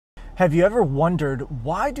Have you ever wondered,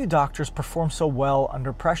 why do doctors perform so well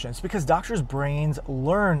under pressure? It's because doctors' brains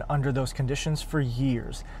learn under those conditions for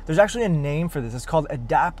years. There's actually a name for this. It's called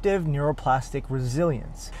Adaptive Neuroplastic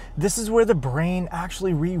Resilience. This is where the brain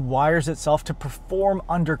actually rewires itself to perform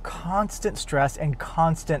under constant stress and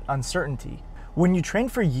constant uncertainty. When you train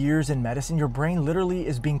for years in medicine, your brain literally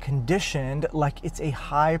is being conditioned like it's a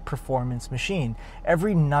high-performance machine.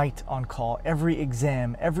 Every night on call, every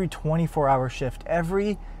exam, every 24-hour shift,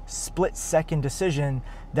 every split-second decision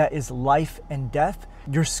that is life and death,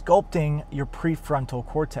 you're sculpting your prefrontal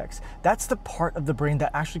cortex. That's the part of the brain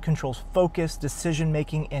that actually controls focus,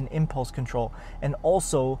 decision-making, and impulse control, and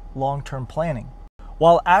also long-term planning.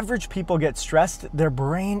 While average people get stressed, their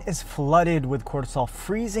brain is flooded with cortisol,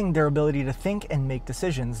 freezing their ability to think and make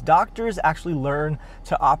decisions. Doctors actually learn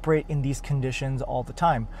to operate in these conditions all the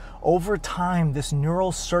time. Over time, this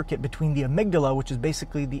neural circuit between the amygdala, which is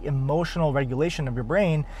basically the emotional regulation of your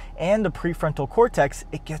brain, and the prefrontal cortex,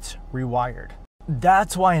 it gets rewired.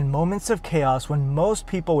 That's why in moments of chaos, when most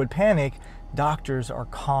people would panic, doctors are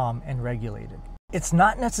calm and regulated. It's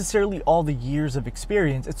not necessarily all the years of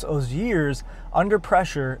experience, it's those years under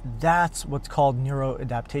pressure. That's what's called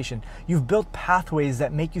neuroadaptation. You've built pathways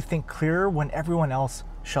that make you think clearer when everyone else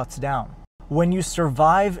shuts down. When you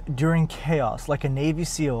survive during chaos, like a Navy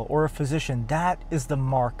SEAL or a physician, that is the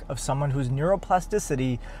mark of someone whose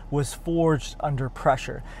neuroplasticity was forged under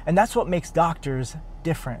pressure. And that's what makes doctors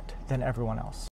different than everyone else.